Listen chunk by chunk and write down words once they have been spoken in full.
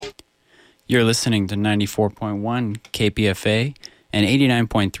You're listening to 94.1 KPFA and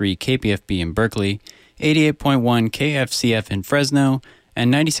 89.3 KPFB in Berkeley, 88.1 KFCF in Fresno,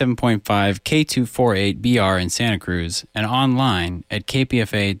 and 97.5 K248BR in Santa Cruz, and online at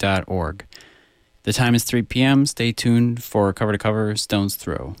kpfa.org. The time is 3 p.m. Stay tuned for Cover to Cover Stone's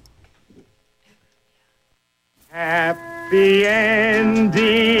Throw. Happy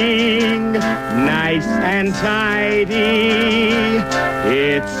ending, nice and tidy.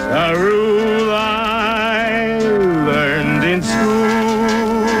 It's a rule I learned in school.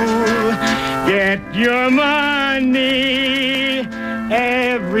 Get your money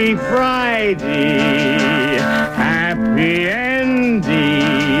every Friday. Happy endings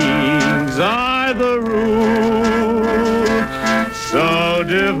are the rule. So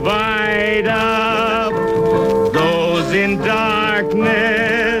divide up those in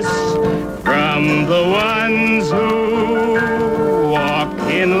darkness from the ones who walk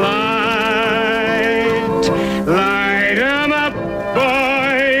in light. Light 'em up,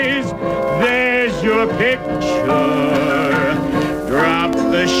 boys, there's your picture. Drop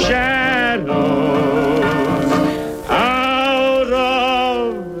the shadows out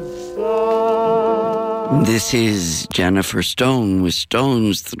of sight. This is Jennifer Stone with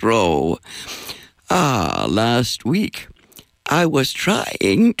Stone's Throw. Last week I was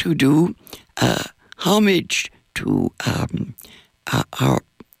trying to do homage to our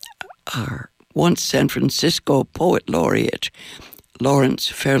once San Francisco poet laureate, Lawrence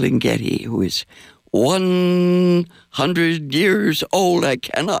Ferlinghetti, who is 100 years old. I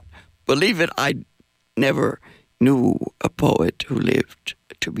cannot believe it. I never knew a poet who lived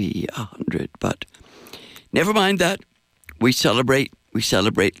to be 100, but never mind that. We celebrate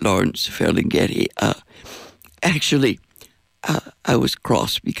Lawrence Ferlinghetti. Actually, I was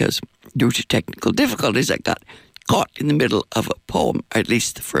cross because due to technical difficulties, I got caught in the middle of a poem, or at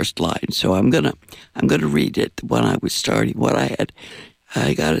least the first line. So I'm gonna read it when I was starting.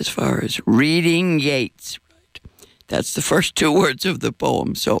 I got as far as reading Yeats. Right, that's the first two words of the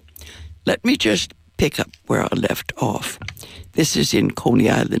poem. So let me just pick up where I left off. This is in Coney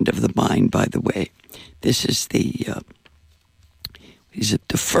Island of the Mind, by the way. This is the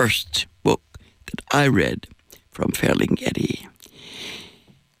first book that I read from Ferlinghetti.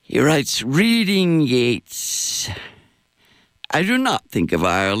 He writes, reading Yeats, I do not think of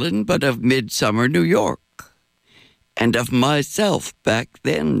Ireland, but of midsummer New York, and of myself back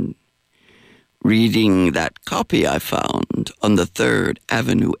then, reading that copy I found on the 3rd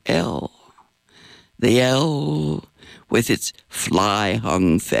Avenue L. The L with its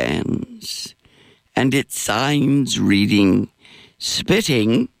fly-hung fans, and its signs reading,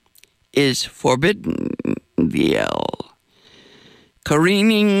 spitting is forbidden, the L.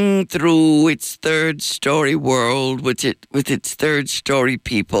 Careening through its third-story world with its third-story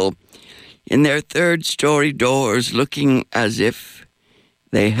people in their third-story doors, looking as if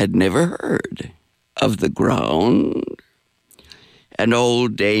they had never heard of the ground. An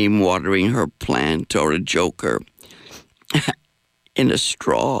old dame watering her plant, or a joker in a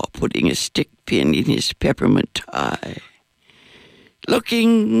straw putting a stick pin in his peppermint tie,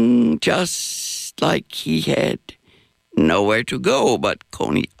 looking just like he had nowhere to go but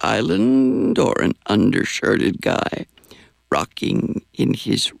Coney Island, or an undershirted guy rocking in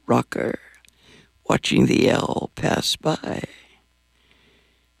his rocker, watching the L pass by,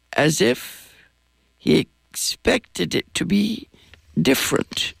 as if he expected it to be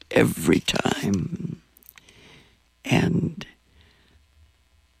different every time. And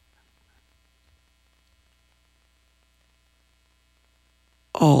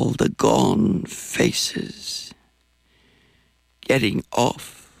all the gone faces getting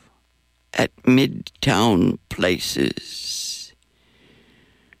off at midtown places.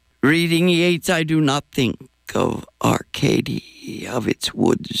 Reading Yeats, I do not think of Arcady, of its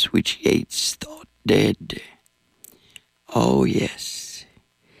woods which Yeats thought dead. Oh, yes.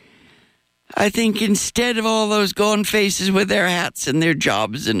 I think instead of all those gone faces with their hats and their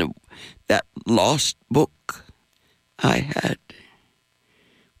jobs and that lost book I had,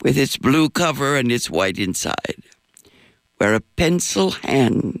 with its blue cover and its white inside, where a pencil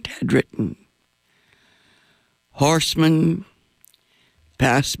hand had written, "Horsemen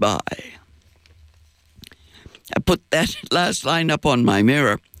pass by." I put that last line up on my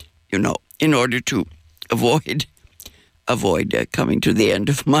mirror, in order to avoid coming to the end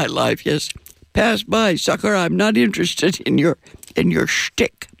of my life. Yes, pass by, sucker. I'm not interested in your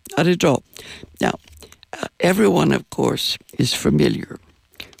shtick, not at all. Now, everyone, of course, is familiar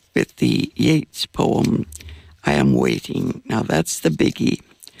with the Yeats poem, I Am Waiting. Now, that's the biggie.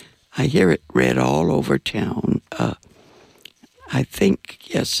 I hear it read all over town. I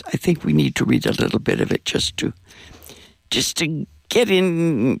think we need to read a little bit of it just to get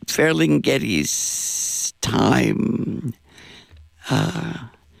in Ferlinghetti's time.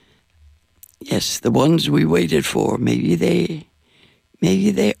 Yes, the ones we waited for, maybe they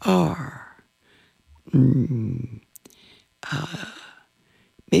are.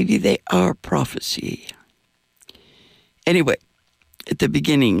 Maybe they are prophecy. Anyway, at the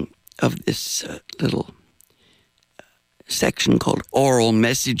beginning of this little section called Oral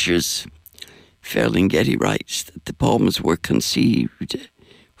Messages, Ferlinghetti writes that the poems were conceived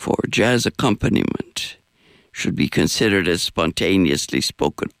for jazz accompaniment, should be considered as spontaneously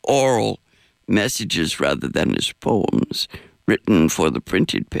spoken oral messages rather than as poems written for the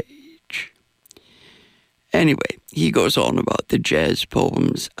printed page. Anyway, he goes on about the jazz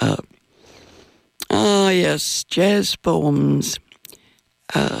poems. Yes, jazz poems.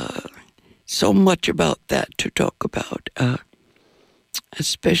 So much about that to talk about.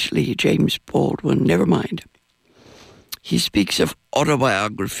 Especially James Baldwin. Never mind. He speaks of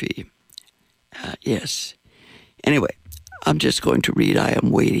autobiography. Yes. Anyway, I'm just going to read I Am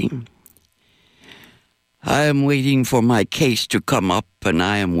Waiting. I am waiting for my case to come up, and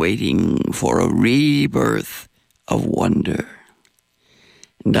I am waiting for a rebirth of wonder.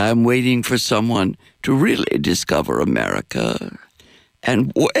 And I am waiting for someone to really discover America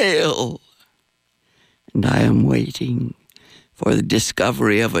and wail. And I am waiting for the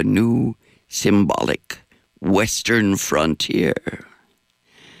discovery of a new symbolic Western frontier.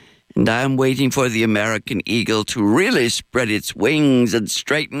 And I am waiting for the American eagle to really spread its wings and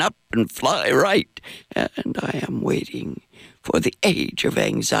straighten up and fly right. And I am waiting for the age of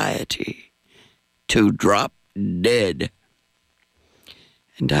anxiety to drop dead.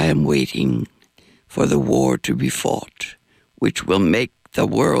 And I am waiting for the war to be fought, which will make the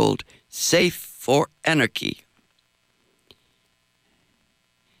world safe for anarchy.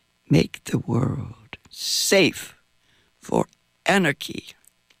 Make the world safe for anarchy.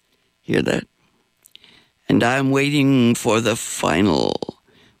 Hear that? And I'm waiting for the final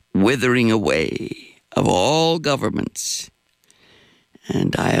withering away of all governments.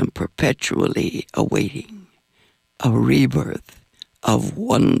 And I am perpetually awaiting a rebirth of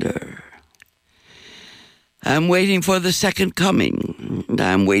wonder. I'm waiting for the second coming. And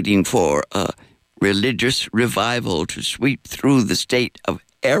I'm waiting for a religious revival to sweep through the state of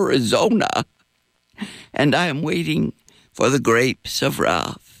Arizona. And I am waiting for the grapes of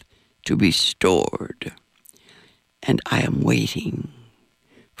wrath to be stored. And I am waiting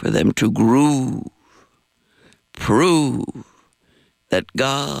for them to prove that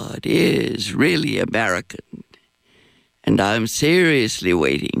God is really American. And I'm seriously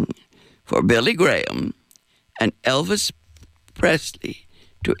waiting for Billy Graham and Elvis Presley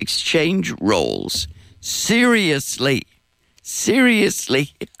to exchange roles. Seriously.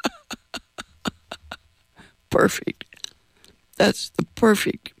 Perfect. That's the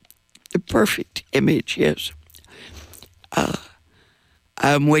perfect image, yes.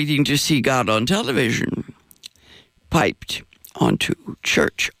 I'm waiting to see God on television, piped onto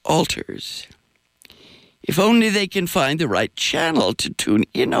church altars. If only they can find the right channel to tune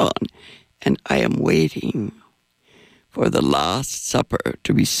in on. And I am waiting for the Last Supper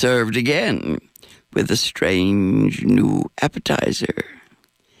to be served again with a strange new appetizer.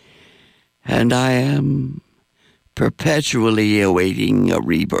 And I am perpetually awaiting a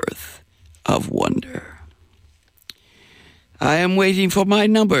rebirth of wonder. I am waiting for my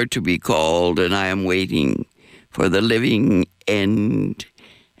number to be called, and I am waiting for the living end,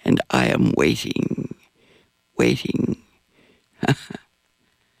 and I am waiting.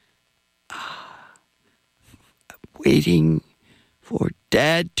 Waiting for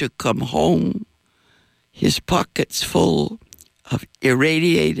Dad to come home, his pockets full of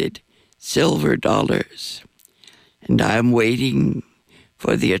irradiated silver dollars. And I am waiting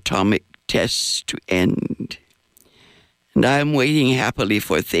for the atomic tests to end. And I am waiting happily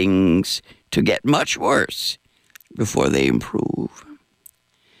for things to get much worse before they improve.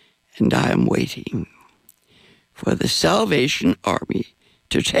 And I am waiting for the Salvation Army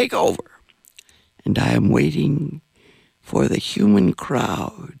to take over. And I am waiting for the human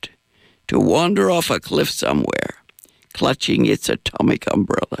crowd to wander off a cliff somewhere, clutching its atomic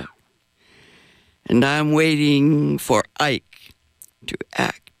umbrella. And I am waiting for Ike to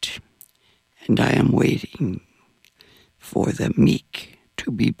act. And I am waiting for the meek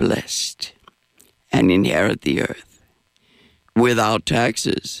to be blessed and inherit the earth without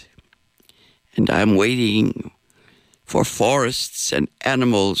taxes. And I am waiting for forests and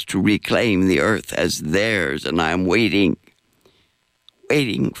animals to reclaim the earth as theirs. And I am waiting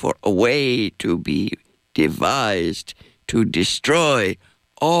for a way to be devised to destroy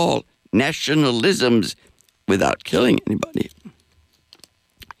all nationalisms without killing anybody.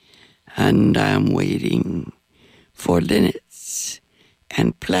 And I am waiting for linnets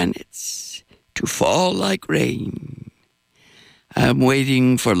and planets to fall like rain. I am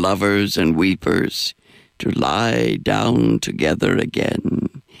waiting for lovers and weepers to lie down together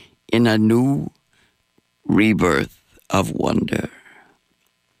again in a new rebirth of wonder.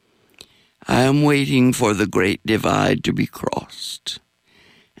 I am waiting for the great divide to be crossed,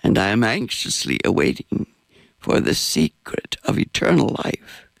 and I am anxiously awaiting for the secret of eternal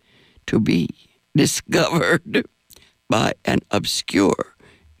life to be discovered by an obscure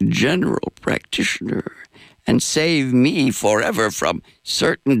general practitioner and save me forever from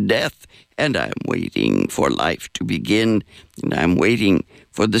certain death. And I am waiting for life to begin, and I am waiting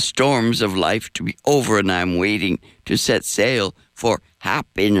for the storms of life to be over, and I am waiting to set sail for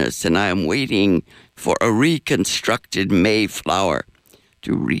happiness, and I am waiting for a reconstructed Mayflower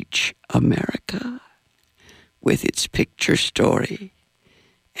to reach America with its picture story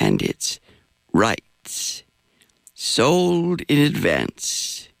and its rights sold in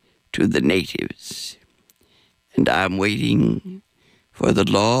advance to the natives. And I am waiting for the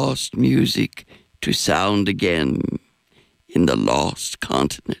lost music to sound again in the lost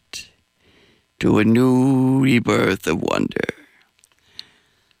continent, to a new rebirth of wonder.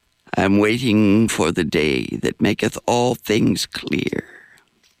 I am waiting for the day that maketh all things clear,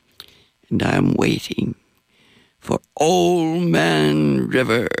 and I am waiting for Old Man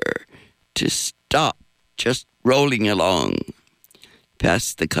River to stop just rolling along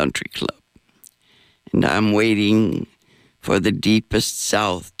past the country club. And I'm waiting for the deepest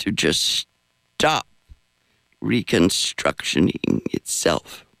South to just stop reconstructioning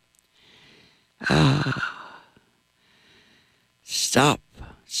itself. Stop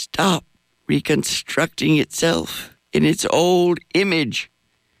reconstructing itself in its old image.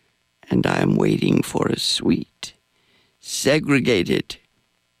 And I am waiting for a sweet, segregated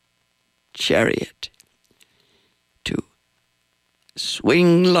chariot to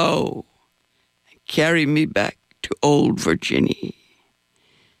swing low and carry me back to old Virginia.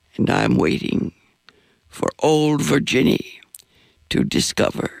 And I'm waiting for old Virginia to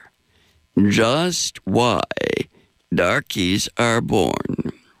discover just why darkies are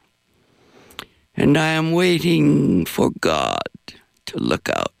born. And I am waiting for God to look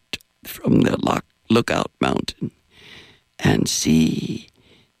out from the Lookout Mountain and see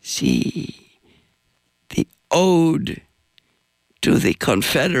the ode to the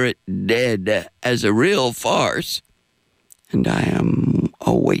Confederate dead as a real farce. And I am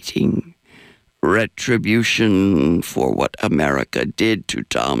awaiting retribution for what America did to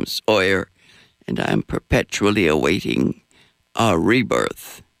Tom Sawyer, and I am perpetually awaiting a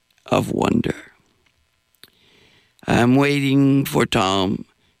rebirth of wonder. I am waiting for Tom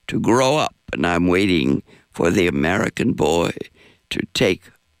to grow up, and I'm waiting for the American boy to take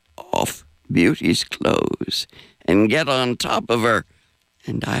off Beauty's clothes and get on top of her.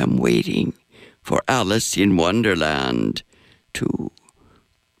 And I am waiting for Alice in Wonderland to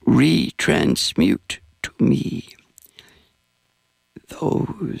retransmute to me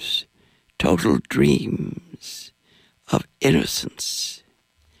those total dreams of innocence.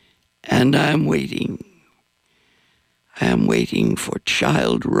 And I am waiting for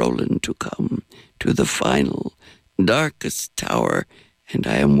Child Roland to come to the final darkest tower, and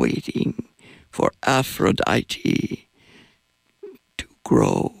I am waiting for Aphrodite to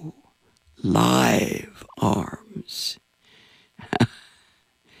grow live arms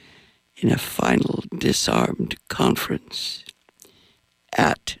in a final disarmed conference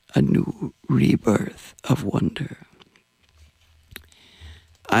at a new rebirth of wonder.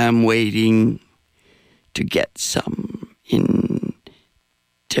 I am waiting to get some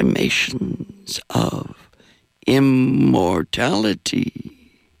intimations of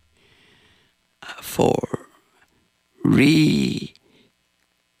immortality for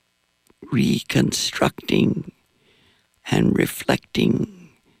reconstructing and reflecting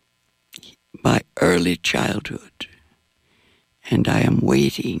my early childhood. And I am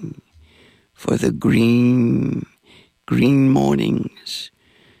waiting for the green mornings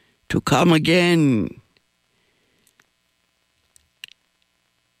to come again.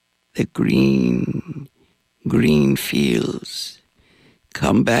 The green fields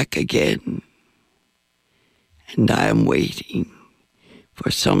come back again. And I am waiting for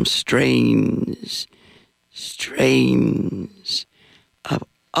some strains of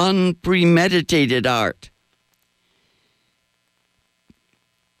unpremeditated art.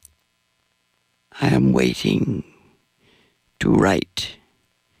 I am waiting to write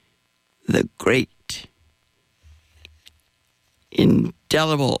the great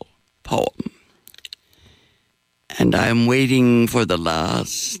indelible poem. And I am waiting for the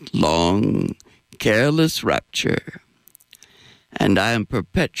last long, careless rapture. And I am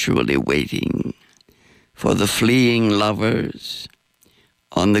perpetually waiting for the fleeing lovers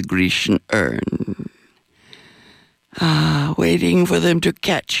on the Grecian urn. Waiting for them to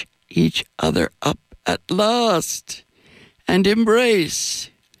catch each other up at last and embrace.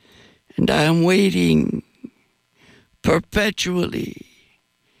 And I am waiting perpetually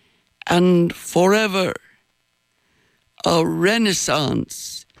and forever, a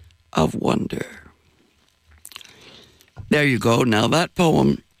renaissance of wonder. There you go. Now that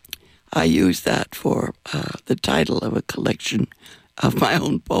poem, I use that for the title of a collection of my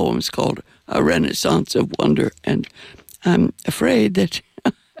own poems called A Renaissance of Wonder. And I'm afraid that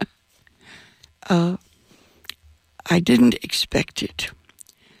I didn't expect it.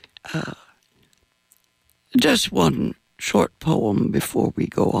 Just one short poem before we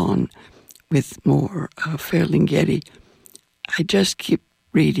go on with more Ferlinghetti. I just keep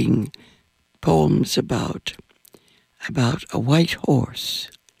reading poems about a white horse.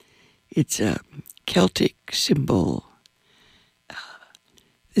 It's a Celtic symbol.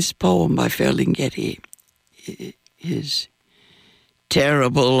 This poem by Ferlinghetti is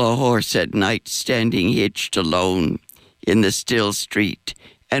terrible, a horse at night standing hitched alone in the still street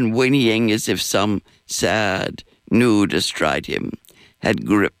and whinnying as if some sad nude astride him had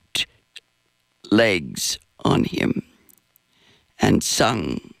gripped legs on him and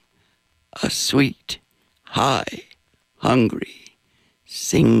sung a sweet, high, hungry,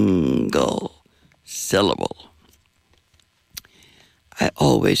 single syllable. I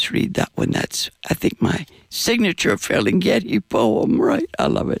always read that one. That's, I think, my signature Ferlinghetti poem, right? I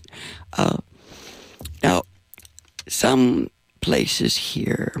love it. Now, some places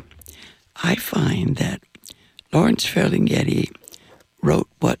here, I find that Lawrence Ferlinghetti wrote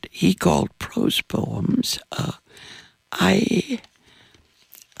what he called prose poems. I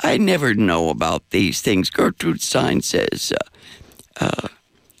never know about these things. Gertrude Stein says,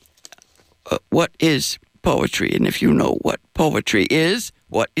 what is poetry? And if you know what poetry is,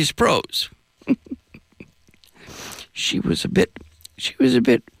 what is prose? She was a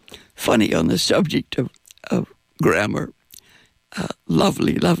bit funny on the subject of grammar.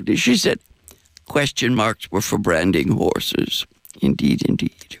 Lovely. She said, question marks were for branding horses.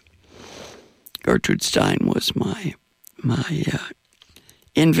 Indeed. Gertrude Stein was my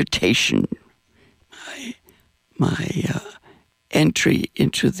invitation, my entry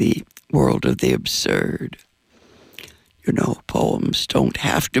into the world of the absurd. You know, poems don't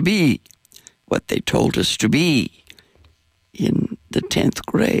have to be what they told us to be in the 10th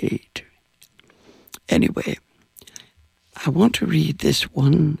grade. Anyway, I want to read this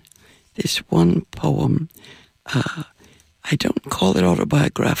one poem. I don't call it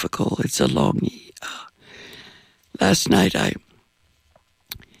autobiographical. It's a longie. Last night I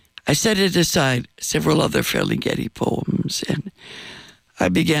set it aside several other Ferlinghetti poems, and I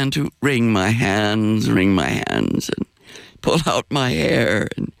began to wring my hands and pull out my hair.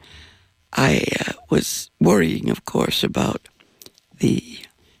 And I was worrying, of course, about the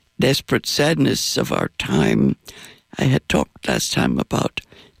desperate sadness of our time. I had talked last time about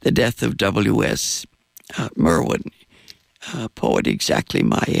the death of W.S. Merwin, a poet exactly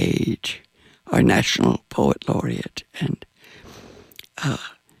my age, our national poet laureate. And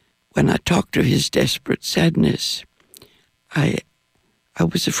when I talked of his desperate sadness, I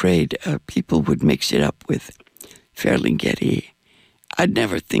was afraid people would mix it up with Ferlinghetti. I'd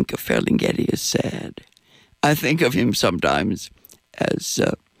never think of Ferlinghetti as sad. I think of him sometimes as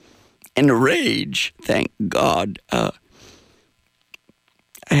in a rage, thank God. I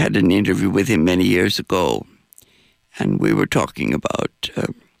had an interview with him many years ago, and we were talking about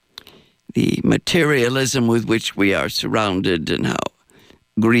the materialism with which we are surrounded and how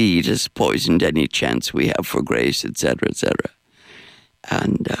greed has poisoned any chance we have for grace, etc., etc.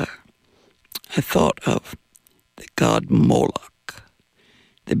 And I thought of the god Moloch.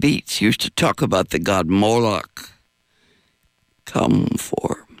 The Beats used to talk about the god Moloch. Come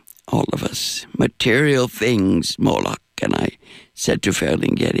for all of us, material things, Moloch. And I said to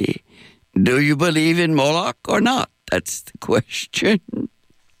Ferlinghetti, do you believe in Moloch or not? That's the question.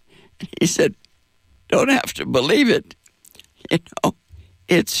 He said, don't have to believe it. You know,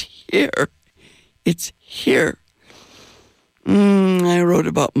 it's here. It's here. I wrote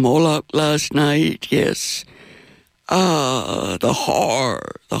about Moloch last night, yes. The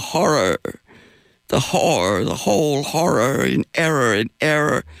horror, the whole horror in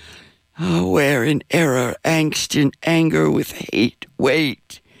error. Where in error, angst in anger with hate,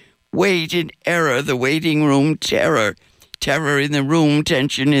 wait in error, the waiting room terror, terror in the room,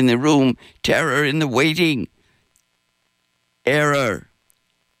 tension in the room, terror in the waiting, error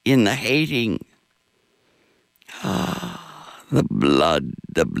in the hating. The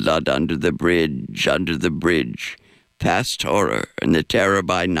blood under the bridge, past horror, and the terror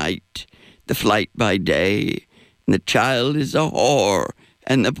by night, the flight by day, and the child is a whore,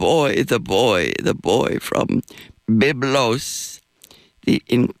 and the boy from Biblos, the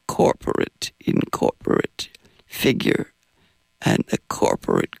incorporate figure, and the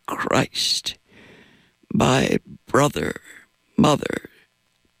corporate Christ, by brother, mother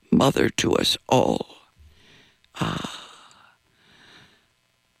to us all.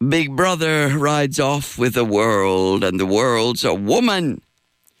 Big Brother rides off with the world, and the world's a woman.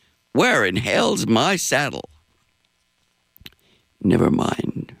 Where in hell's my saddle? Never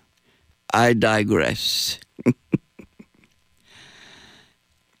mind. I digress.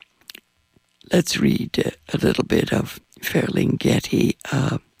 Let's read a little bit of Ferlinghetti.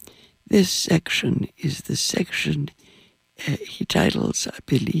 This section is the section he titles, I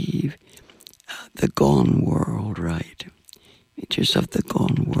believe, The Gone World, right? Pictures of the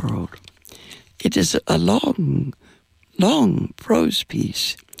Gone World. It is a long prose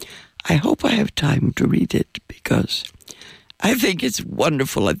piece. I hope I have time to read it because I think it's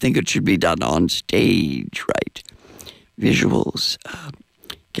wonderful. I think it should be done on stage, right? Visuals.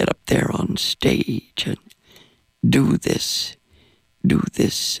 Get up there on stage and do this,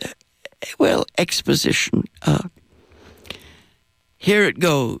 exposition. Here it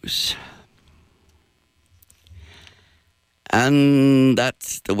goes. And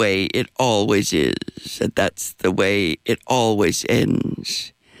that's the way it always is, and that's the way it always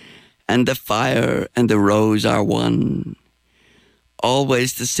ends. And the fire and the rose are one.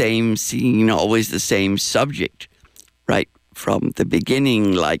 Always the same scene, always the same subject, right from the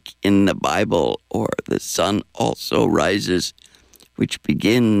beginning, like in the Bible, or the sun also rises, which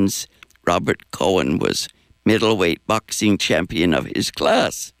begins, Robert Cohen was middleweight boxing champion of his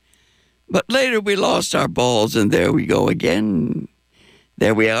class. But later we lost our balls, and there we go again.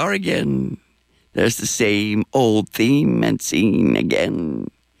 There we are again. There's the same old theme and scene again,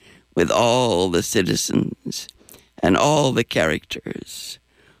 with all the citizens and all the characters,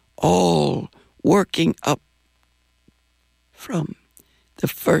 all working up from the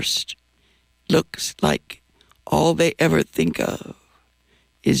first. Looks like all they ever think of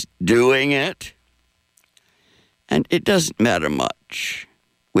is doing it. And it doesn't matter much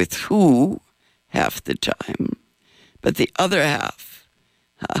with who half the time, but the other half,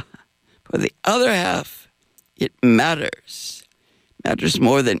 for the other half, it matters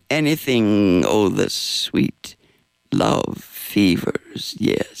more than anything. Oh, the sweet love fevers,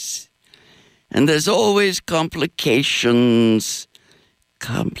 yes. And there's always complications,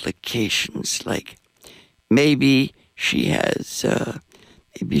 like maybe she has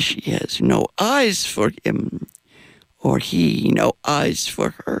no eyes for him, or he no eyes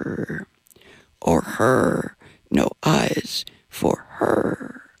for her, or her no eyes for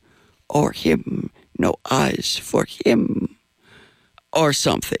her, or him no eyes for him, or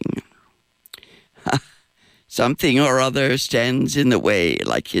something. Something or other stands in the way,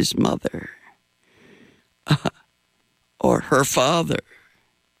 like his mother, or her father,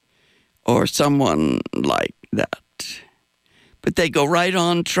 or someone like that. But they go right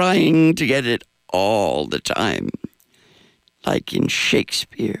on trying to get it all the time, like in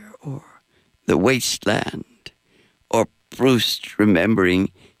Shakespeare, or The Wasteland, or Proust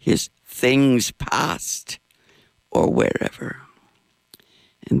remembering his things past, or wherever.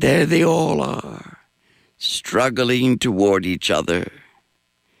 And there they all are, struggling toward each other,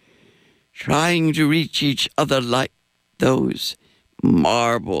 trying to reach each other like those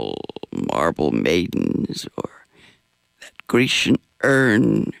marble maidens, or that Grecian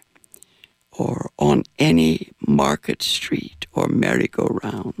urn, or on any market street or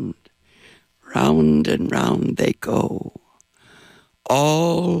merry-go-round. Round and round they go,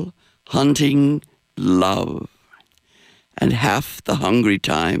 all hunting love, and half the hungry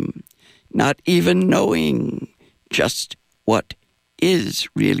time, not even knowing just what is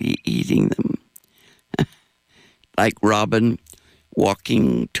really eating them. Like Robin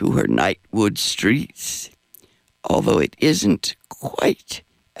walking to her nightwood streets, although it isn't quite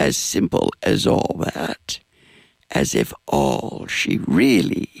as simple as all that, as if all she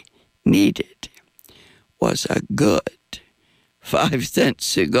really needed was a good 5-cent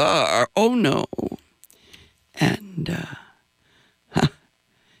cigar. Oh no. And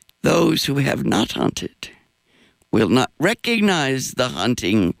those who have not hunted will not recognize the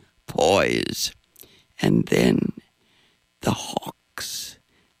hunting poise. And then the hawks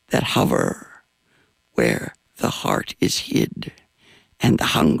that hover where the heart is hid, and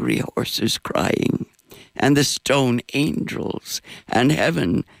the hungry horses crying, and the stone angels, and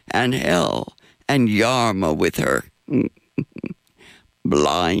heaven and hell, and Yarma with her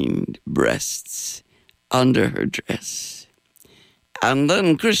blind breasts under her dress. And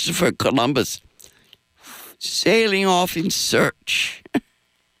then Christopher Columbus sailing off in search,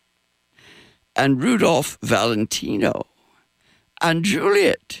 and Rudolph Valentino, and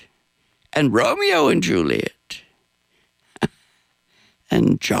Juliet, and Romeo and Juliet,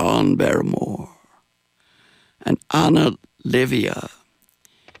 and John Barrymore, and Anna Livia,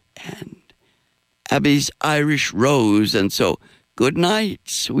 and Abby's Irish Rose, and so good night,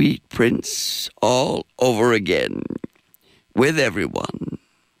 sweet prince, all over again, with everyone,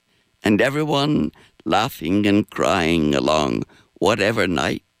 and everyone laughing and crying along whatever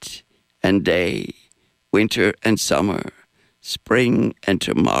night and day, winter and summer, spring and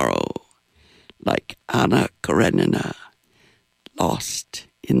tomorrow, like Anna Karenina, lost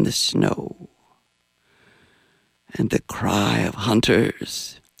in the snow. And the cry of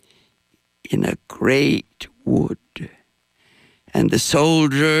hunters in a great wood, and the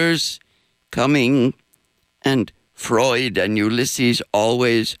soldiers coming, and Freud and Ulysses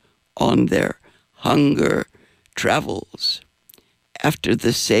always on their hunger travels after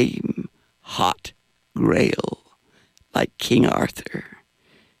the same hot grail, like King Arthur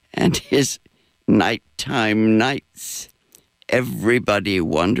and his nighttime nights, everybody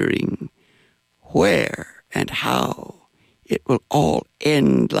wondering where and how it will all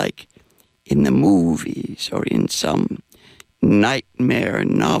end, like in the movies or in some nightmare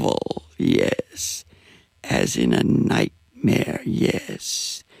novel. Yes, as in a nightmare.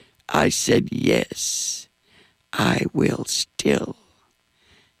 Yes, I said yes, I will still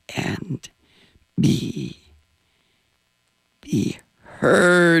and be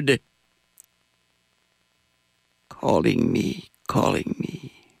heard, calling me.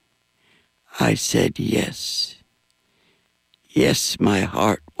 I said yes. Yes, my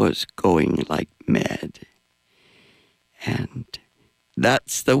heart was going like mad. And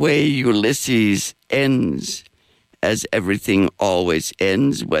that's the way Ulysses ends, as everything always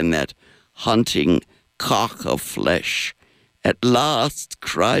ends when that hunting cock of flesh at last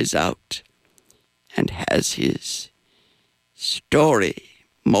cries out and has his story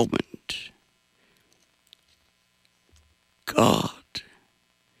moment. God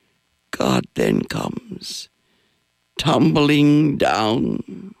then comes tumbling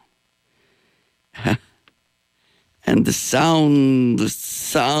down, and the sound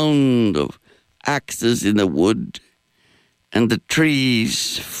of axes in the wood, and the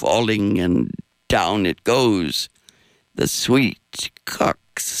trees falling, and down it goes, the sweet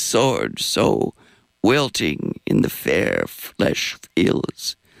cock's sword, so wilting in the fair flesh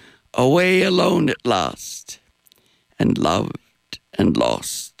fields, away alone at last, and loved and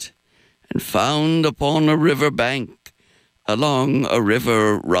lost, and found upon a river bank, along a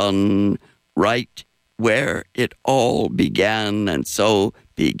river run, right where it all began, and so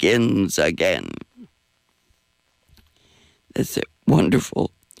begins again. That's a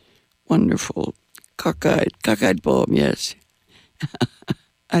wonderful, wonderful cockeyed poem. Yes,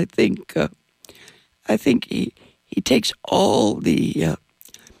 I think he takes all the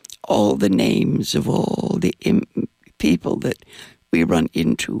names of all the people that we run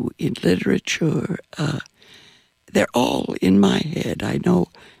into in literature. They're all in my head. I know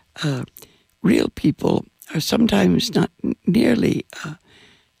real people are sometimes not nearly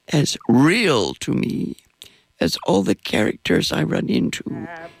as real to me as all the characters I run into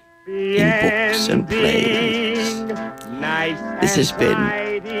in books and plays. This has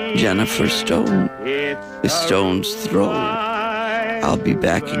been Jennifer Stone with Stone's Throw. I'll be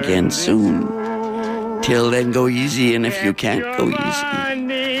back again soon. Till then, go easy, and if you can't go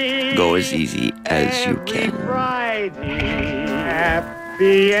easy, go as easy as you can.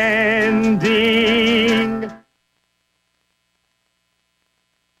 Happy ending.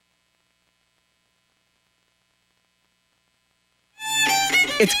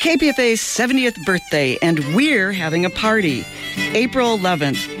 It's KPFA's 70th birthday, and we're having a party. April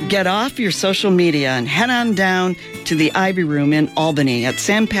 11th, get off your social media and head on down to the Ivy Room in Albany at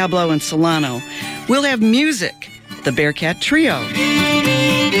San Pablo and Solano. We'll have music, the Bearcat Trio,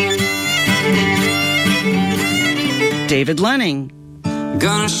 David Lenning,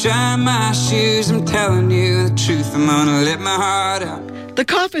 Gonna shine my shoes, I'm telling you the truth, I'm gonna let my heart out. the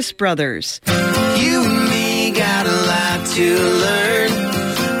Coffis Brothers. You and me got a lot to learn.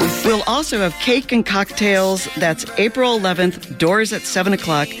 We'll also have cake and cocktails. That's April 11th, doors at 7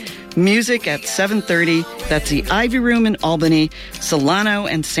 o'clock, music at 7:30. That's the Ivy Room in Albany, Solano,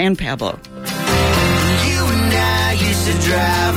 and San Pablo. You and to drive